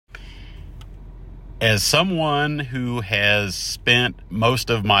As someone who has spent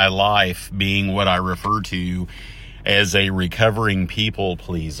most of my life being what I refer to as a recovering people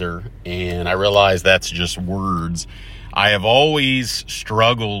pleaser, and I realize that's just words, I have always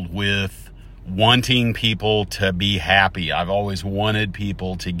struggled with wanting people to be happy. I've always wanted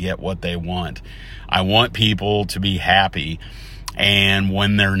people to get what they want. I want people to be happy. And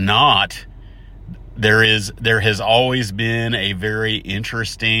when they're not, there has always been a very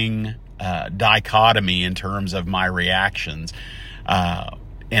interesting dichotomy in terms of my reactions.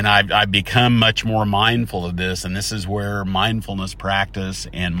 And I've become much more mindful of this. And this is where mindfulness practice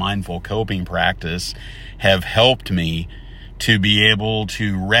and mindful coping practice have helped me to be able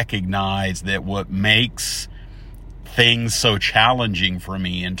to recognize that what makes things so challenging for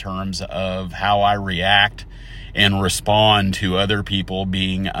me in terms of how I react and respond to other people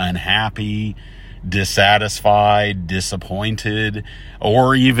being unhappy, dissatisfied, disappointed,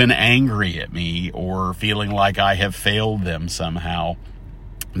 or even angry at me, or feeling like I have failed them somehow,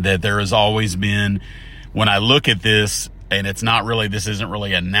 that there has always been, when I look at this, and this isn't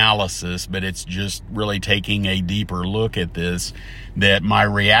really analysis, but it's just really taking a deeper look at this, that my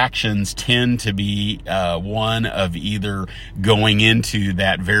reactions tend to be one of either going into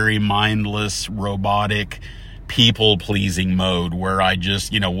that very mindless, robotic, people-pleasing mode where I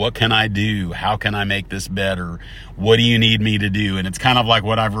just, what can I do? How can I make this better? What do you need me to do? And it's kind of like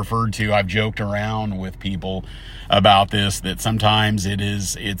what I've referred to. I've joked around with people about this, that sometimes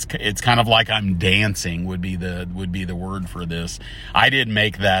it's kind of like I'm dancing would be the word for this. I didn't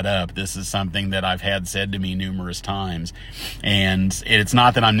make that up. This is something that I've had said to me numerous times. And it's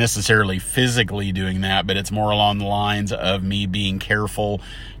not that I'm necessarily physically doing that, but it's more along the lines of me being careful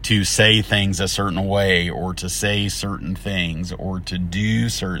to say things a certain way, or to say certain things, or to do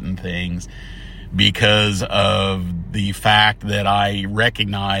certain things, because of the fact that I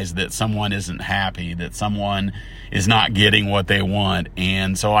recognize that someone isn't happy, that someone is not getting what they want.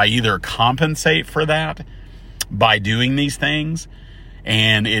 And so I either compensate for that by doing these things,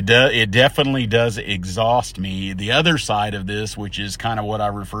 and it definitely does exhaust me. The other side of this, which is kind of what I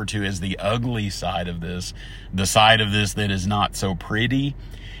refer to as the ugly side of this, the side of this that is not so pretty,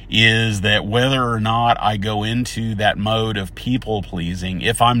 is that whether or not I go into that mode of people pleasing,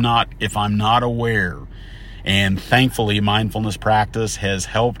 if I'm not aware, and thankfully mindfulness practice has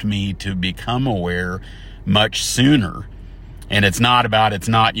helped me to become aware much sooner. And it's not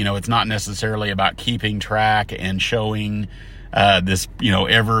necessarily about keeping track and showing this,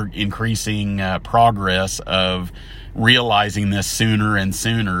 ever increasing progress of realizing this sooner and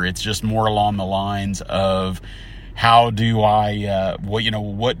sooner. It's just more along the lines of, how do I,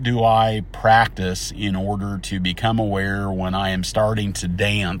 what do I practice in order to become aware when I am starting to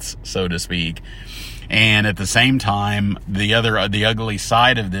dance, so to speak? And at the same time, the ugly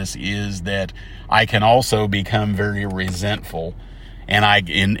side of this is that I can also become very resentful.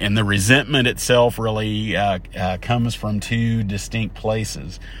 And the resentment itself really comes from two distinct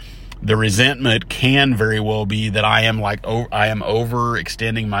places. The resentment can very well be that I am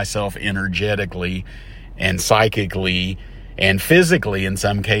overextending myself energetically and psychically and physically, in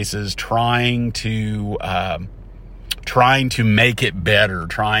some cases, trying to make it better,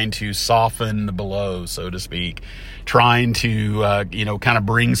 trying to soften the blow, so to speak, trying to, kind of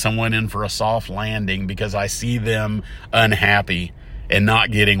bring someone in for a soft landing because I see them unhappy and not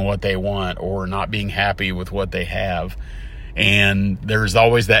getting what they want, or not being happy with what they have. And there's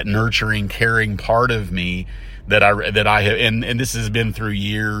always that nurturing, caring part of me that I have, and this has been through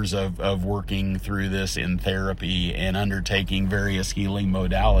years of working through this in therapy and undertaking various healing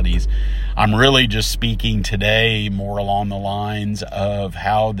modalities. I'm really just speaking today more along the lines of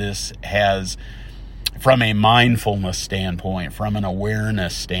how this has, from a mindfulness standpoint, from an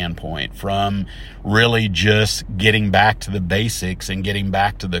awareness standpoint, from really just getting back to the basics and getting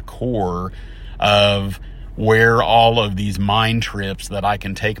back to the core of where all of these mind trips that I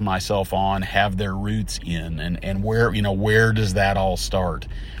can take myself on have their roots in, and where does that all start?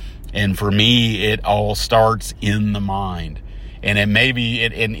 And for me, it all starts in the mind. And it may be,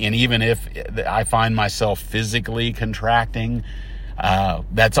 and even if I find myself physically contracting,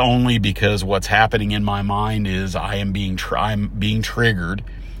 that's only because what's happening in my mind is I'm being triggered,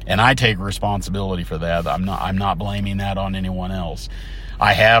 and I take responsibility for that. I'm not blaming that on anyone else.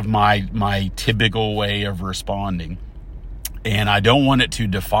 I have my typical way of responding, and I don't want it to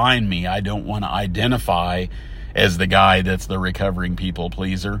define me. I don't want to identify as the guy that's the recovering people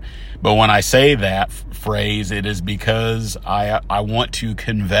pleaser. But when I say that phrase, it is because I want to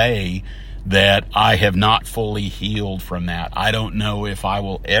convey that I have not fully healed from that. I don't know if I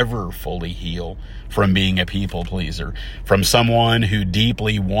will ever fully heal from being a people pleaser, from someone who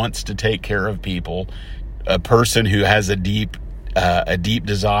deeply wants to take care of people, a person who has a deep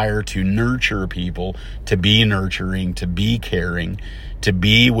desire to nurture people, to be nurturing, to be caring, to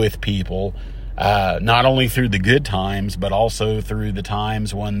be with people, not only through the good times, but also through the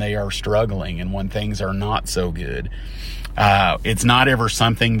times when they are struggling and when things are not so good. It's not ever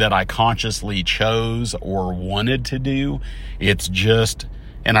something that I consciously chose or wanted to do. It's just,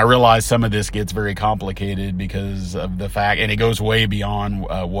 and I realize some of this gets very complicated because of the fact, and it goes way beyond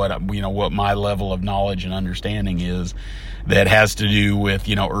what my level of knowledge and understanding is, that has to do with,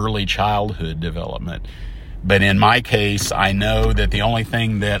 early childhood development. But in my case, I know that the only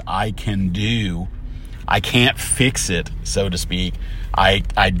thing that I can do, I can't fix it, so to speak. I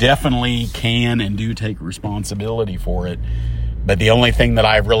definitely can and do take responsibility for it. But the only thing that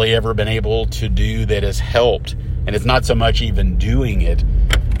I've really ever been able to do that has helped, and it's not so much even doing it,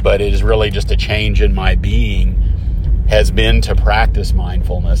 but it is really just a change in my being, has been to practice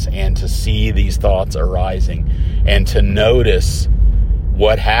mindfulness and to see these thoughts arising and to notice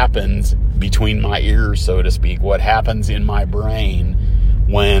what happens between my ears, so to speak, what happens in my brain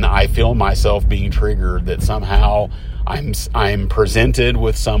when I feel myself being triggered, that somehow I'm presented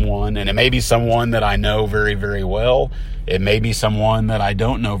with someone, and it may be someone that I know very, very well. It may be someone that I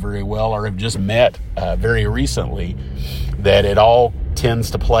don't know very well or have just met very recently, that it all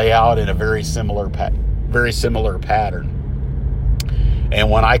tends to play out in a very similar pattern.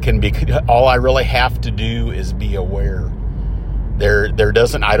 And when I can be, all I really have to do is be aware.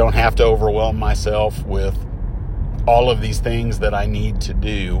 I don't have to overwhelm myself with all of these things that I need to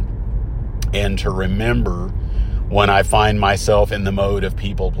do, and to remember when I find myself in the mode of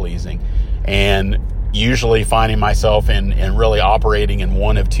people pleasing, and usually finding myself in really operating in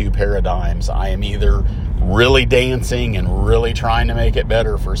one of two paradigms. I am either really dancing and really trying to make it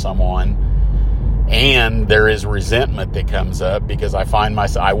better for someone, and there is resentment that comes up because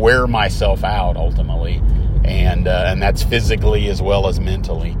I wear myself out ultimately, and that's physically as well as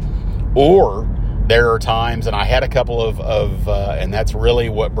mentally. Or there are times, and I had a couple of and that's really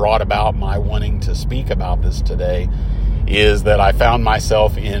what brought about my wanting to speak about this today, is that I found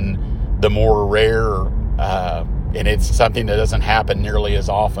myself in the more rare, and it's something that doesn't happen nearly as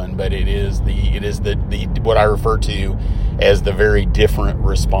often, but it is the what I refer to as the very different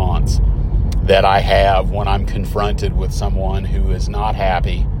response that I have when I'm confronted with someone who is not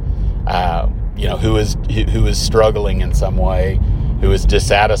happy, who is struggling in some way, who is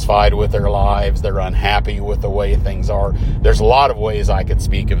dissatisfied with their lives, they're unhappy with the way things are. There's a lot of ways I could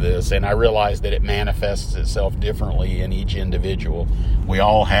speak of this, and I realize that it manifests itself differently in each individual. We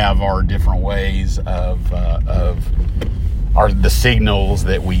all have our different ways of the signals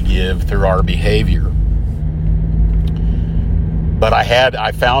that we give through our behavior. But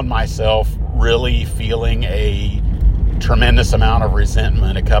I found myself really feeling a tremendous amount of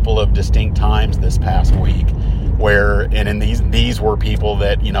resentment a couple of distinct times this past week, and these were people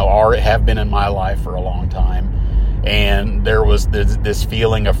that have been in my life for a long time, and there was this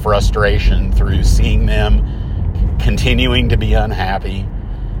feeling of frustration through seeing them continuing to be unhappy,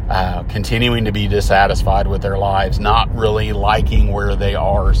 continuing to be dissatisfied with their lives, not really liking where they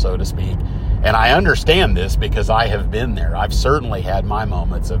are, so to speak. And I understand this because I have been there. I've certainly had my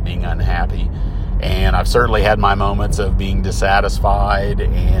moments of being unhappy, and I've certainly had my moments of being dissatisfied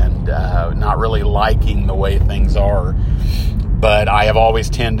and not really liking the way things are. But I have always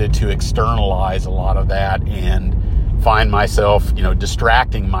tended to externalize a lot of that and find myself,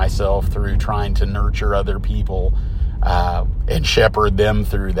 distracting myself through trying to nurture other people and shepherd them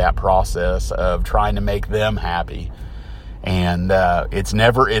through that process of trying to make them happy. And it's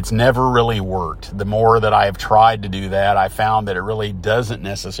never really worked. The more that I have tried to do that, I found that it really doesn't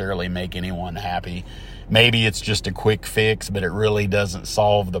necessarily make anyone happy. Maybe it's just a quick fix, but it really doesn't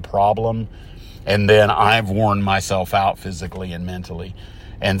solve the problem. And then I've worn myself out physically and mentally.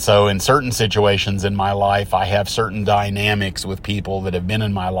 And so in certain situations in my life, I have certain dynamics with people that have been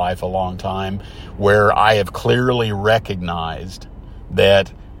in my life a long time where I have clearly recognized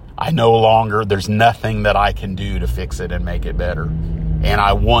that there's nothing that I can do to fix it and make it better. And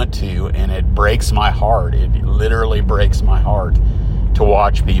I want to, and it breaks my heart. It literally breaks my heart to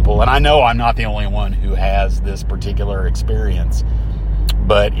watch people. And I know I'm not the only one who has this particular experience,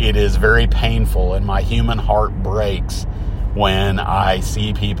 but it is very painful, and my human heart breaks when I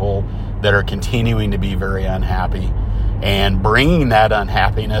see people that are continuing to be very unhappy and bringing that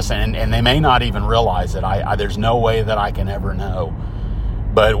unhappiness, and they may not even realize it. There's no way that I can ever know.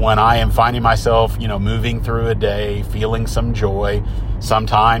 But when I am finding myself, moving through a day, feeling some joy,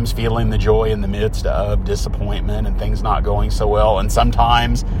 sometimes feeling the joy in the midst of disappointment and things not going so well, and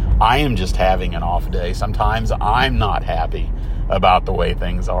sometimes I am just having an off day. Sometimes I'm not happy about the way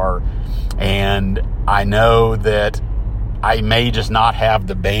things are. And I know that I may just not have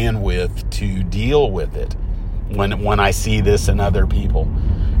the bandwidth to deal with it when I see this in other people.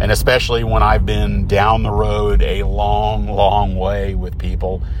 And especially when I've been down the road a long, long way with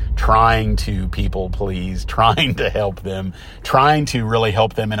people, trying to people please, trying to help them, trying to really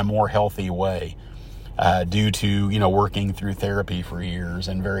help them in a more healthy way, due to, working through therapy for years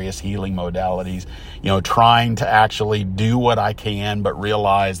and various healing modalities, trying to actually do what I can, but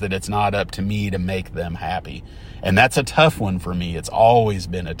realize that it's not up to me to make them happy. And that's a tough one for me. It's always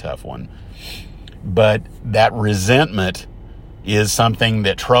been a tough one. But that resentment is something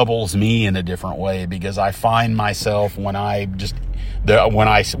that troubles me in a different way, because I find myself when I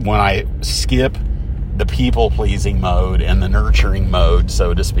skip the people-pleasing mode and the nurturing mode,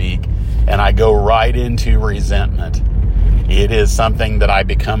 so to speak, and I go right into resentment, it is something that I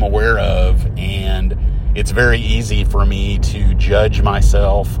become aware of, and it's very easy for me to judge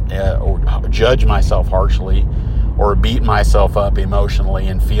myself harshly, or beat myself up emotionally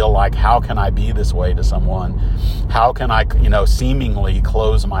and feel like, how can I be this way to someone? How can I, seemingly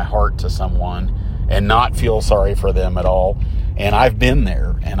close my heart to someone and not feel sorry for them at all? And I've been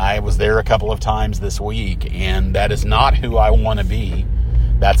there, and I was there a couple of times this week, and that is not who I want to be.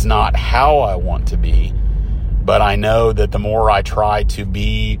 That's not how I want to be. But I know that the more I try to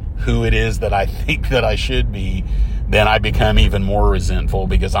be who it is that I think that I should be, then I become even more resentful,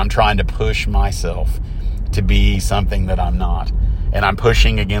 because I'm trying to push myself to be something that I'm not. And I'm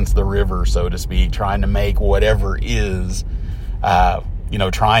pushing against the river, so to speak, trying to make whatever is,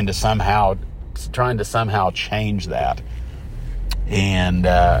 trying to somehow change that. And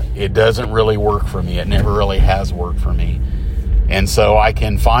it doesn't really work for me. It never really has worked for me. And so I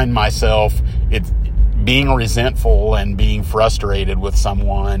can find myself being resentful and being frustrated with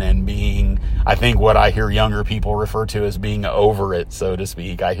someone, and being, I think what I hear younger people refer to as being over it, so to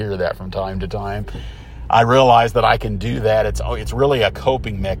speak. I hear that from time to time. I realize that I can do that. It's really a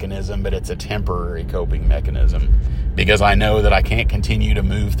coping mechanism, but it's a temporary coping mechanism, because I know that I can't continue to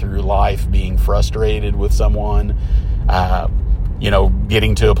move through life being frustrated with someone,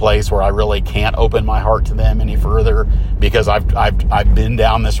 getting to a place where I really can't open my heart to them any further, because I've been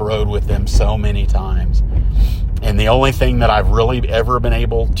down this road with them so many times. And the only thing that I've really ever been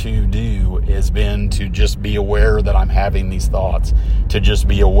able to do has been to just be aware that I'm having these thoughts, to just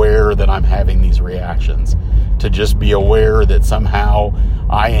be aware that I'm having these reactions, to just be aware that somehow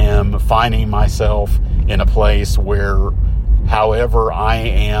I am finding myself in a place where however I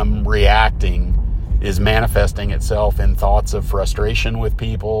am reacting is manifesting itself in thoughts of frustration with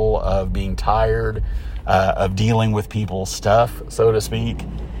people, of being tired, of dealing with people's stuff, so to speak,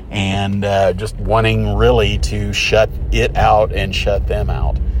 and just wanting really to shut it out and shut them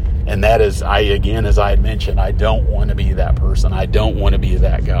out. And that is, as I had mentioned, I don't want to be that person. I don't want to be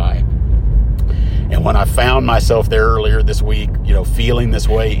that guy. And when I found myself there earlier this week, feeling this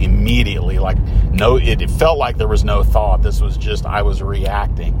way immediately, it felt like there was no thought. This was just, I was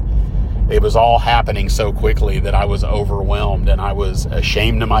reacting. It was all happening so quickly that I was overwhelmed, and I was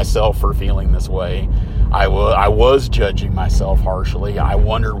ashamed of myself for feeling this way. I was judging myself harshly. I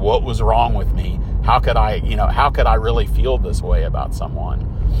wondered what was wrong with me. How could I really feel this way about someone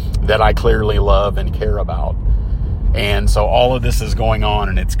that I clearly love and care about? And so all of this is going on,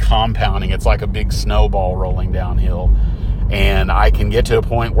 and it's compounding. It's like a big snowball rolling downhill. And I can get to a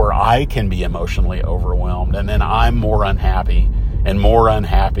point where I can be emotionally overwhelmed, and then I'm more unhappy and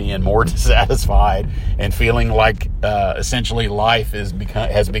more dissatisfied, and feeling like essentially life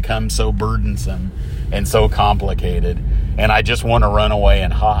has become so burdensome and so complicated, and I just want to run away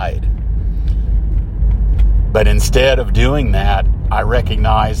and hide. But instead of doing that, I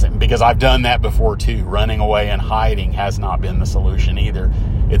recognize, because I've done that before too, running away and hiding has not been the solution either.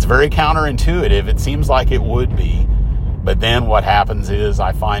 It's very counterintuitive. It seems like it would be. But then what happens is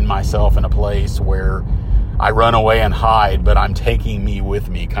I find myself in a place where I run away and hide, but I'm taking me with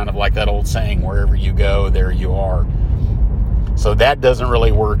me, kind of like that old saying, wherever you go, there you are. So that doesn't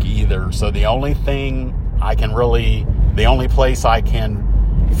really work either. So the only place I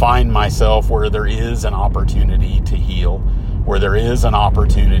can find myself where there is an opportunity to heal, where there is an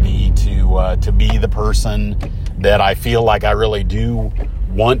opportunity to be the person that I feel like I really do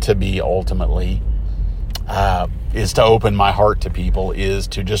want to be ultimately, is to open my heart to people, is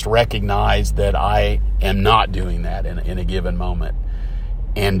to just recognize that I am not doing that in a given moment,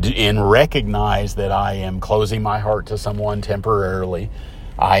 and recognize that I am closing my heart to someone temporarily,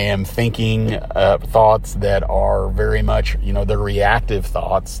 I am thinking thoughts that are very much, they're reactive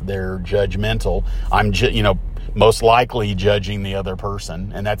thoughts. They're judgmental. I'm, most likely judging the other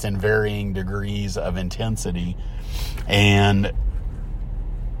person, and that's in varying degrees of intensity. And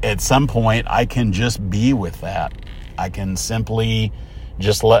at some point, I can just be with that. I can simply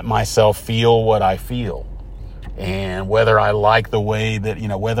just let myself feel what I feel. And whether I like the way that,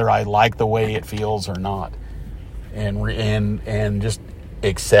 whether I like the way it feels or not. And just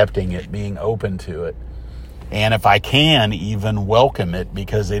accepting it, being open to it. And if I can, even welcome it,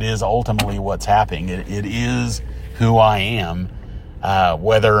 because it is ultimately what's happening. It is who I am,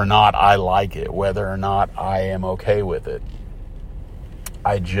 whether or not I like it, whether or not I am okay with it.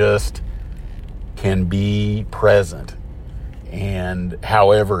 I just can be present, and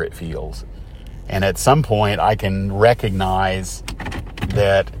however it feels. And at some point, I can recognize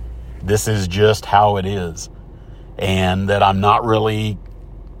that this is just how it is, and that I'm not really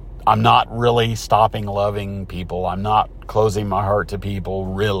stopping loving people. I'm not closing my heart to people,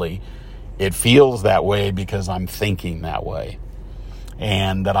 really. It feels that way because I'm thinking that way.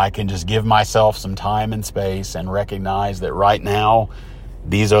 And that I can just give myself some time and space and recognize that right now,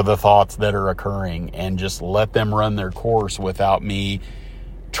 these are the thoughts that are occurring, and just let them run their course without me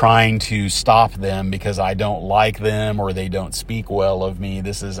trying to stop them because I don't like them or they don't speak well of me.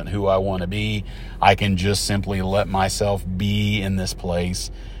 This isn't who I want to be. I can just simply let myself be in this place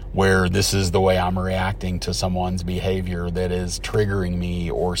where this is the way I'm reacting to someone's behavior that is triggering me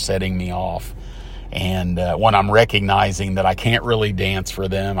or setting me off. And when I'm recognizing that I can't really dance for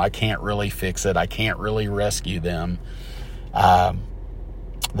them, I can't really fix it, I can't really rescue them, that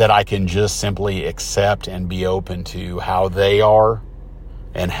I can just simply accept and be open to how they are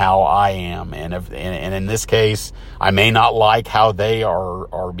and how I am. And in this case, I may not like how they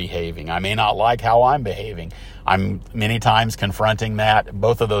are behaving. I may not like how I'm behaving. I'm many times confronting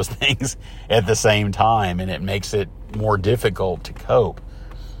both of those things at the same time, and it makes it more difficult to cope.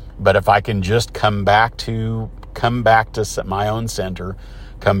 But if I can just come back to my own center,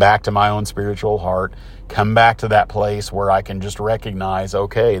 come back to my own spiritual heart, come back to that place where I can just recognize,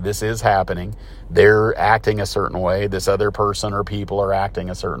 okay, this is happening. They're acting a certain way. This other person or people are acting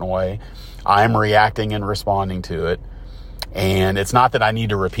a certain way. I'm reacting and responding to it. And it's not that I need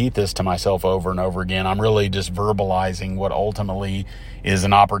to repeat this to myself over and over again. I'm really just verbalizing what ultimately is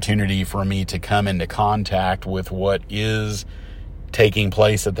an opportunity for me to come into contact with what is taking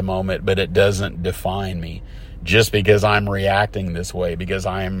place at the moment, but it doesn't define me. Just because I'm reacting this way, because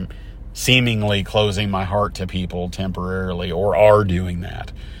I'm seemingly closing my heart to people temporarily, or are doing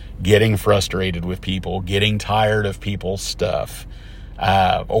that, getting frustrated with people, getting tired of people's stuff,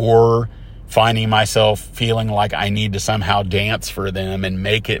 or finding myself feeling like I need to somehow dance for them and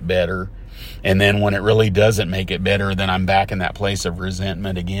make it better. And then when it really doesn't make it better, then I'm back in that place of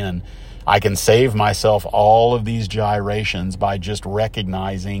resentment again. I can save myself all of these gyrations by just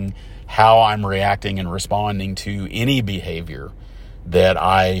recognizing how I'm reacting and responding to any behavior that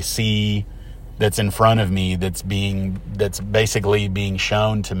I see that's in front of me, that's basically being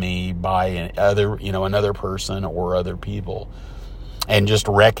shown to me by another person or other people. And just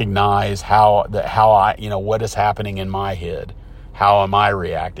recognize how I, what is happening in my head. How am I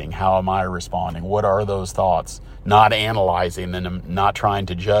reacting? How am I responding? What are those thoughts? Not analyzing them, not trying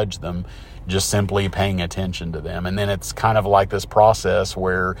to judge them, just simply paying attention to them. And then it's kind of like this process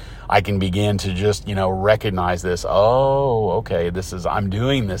where I can begin to just, recognize this. Oh, okay, I'm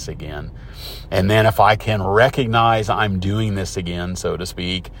doing this again. And then if I can recognize I'm doing this again, so to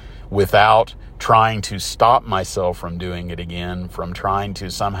speak, without trying to stop myself from doing it again, from trying to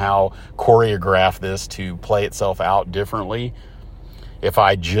somehow choreograph this to play itself out differently, if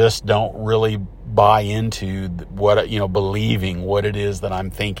I just don't really buy into what, believing what it is that I'm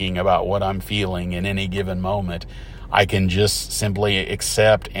thinking about what I'm feeling in any given moment, I can just simply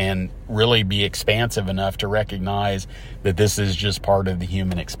accept and really be expansive enough to recognize that this is just part of the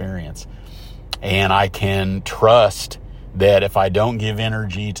human experience. And I can trust that if I don't give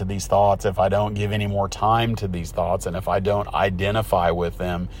energy to these thoughts, if I don't give any more time to these thoughts, and if I don't identify with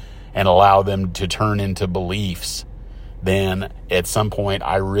them and allow them to turn into beliefs, then at some point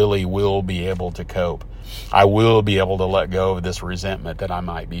I really will be able to cope. I will be able to let go of this resentment that I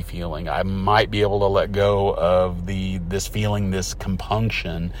might be feeling. I might be able to let go of this feeling, this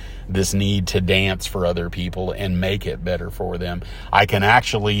compunction, this need to dance for other people and make it better for them. I can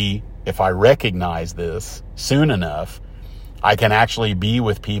actually, if I recognize this soon enough, I can actually be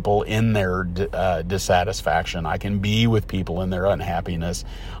with people in their dissatisfaction. I can be with people in their unhappiness.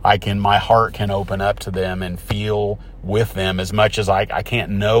 My heart can open up to them and feel with them as much as I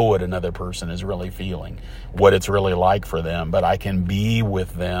can't know what another person is really feeling, what it's really like for them, but I can be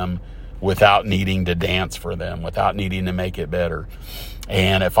with them without needing to dance for them, without needing to make it better.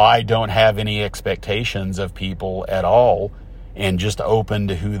 And if I don't have any expectations of people at all and just open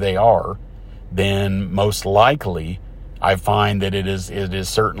to who they are, then most likely I find that it is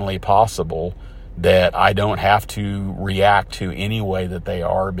certainly possible that I don't have to react to any way that they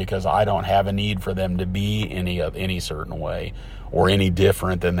are, because I don't have a need for them to be any certain way or any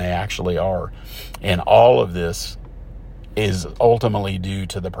different than they actually are. And all of this is ultimately due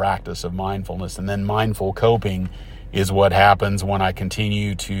to the practice of mindfulness. And then mindful coping is what happens when I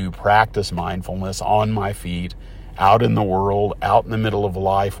continue to practice mindfulness on my feet, out in the world, out in the middle of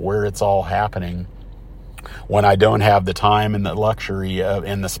life where it's all happening. When I don't have the time and the luxury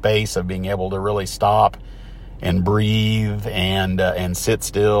and the space of being able to really stop and breathe and sit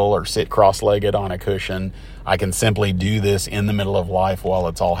still or sit cross-legged on a cushion, I can simply do this in the middle of life while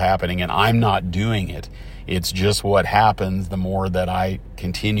it's all happening. And I'm not doing it. It's just what happens the more that I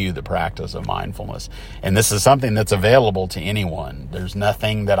continue the practice of mindfulness. And this is something that's available to anyone. There's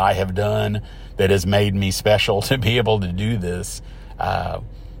nothing that I have done that has made me special to be able to do this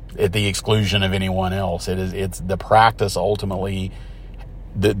at the exclusion of anyone else. It's the practice ultimately.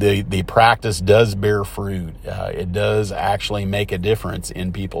 The practice does bear fruit. It does actually make a difference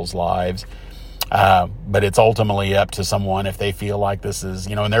in people's lives. But it's ultimately up to someone if they feel like this is,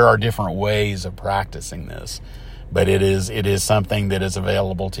 and there are different ways of practicing this, but it is something that is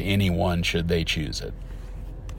available to anyone should they choose it.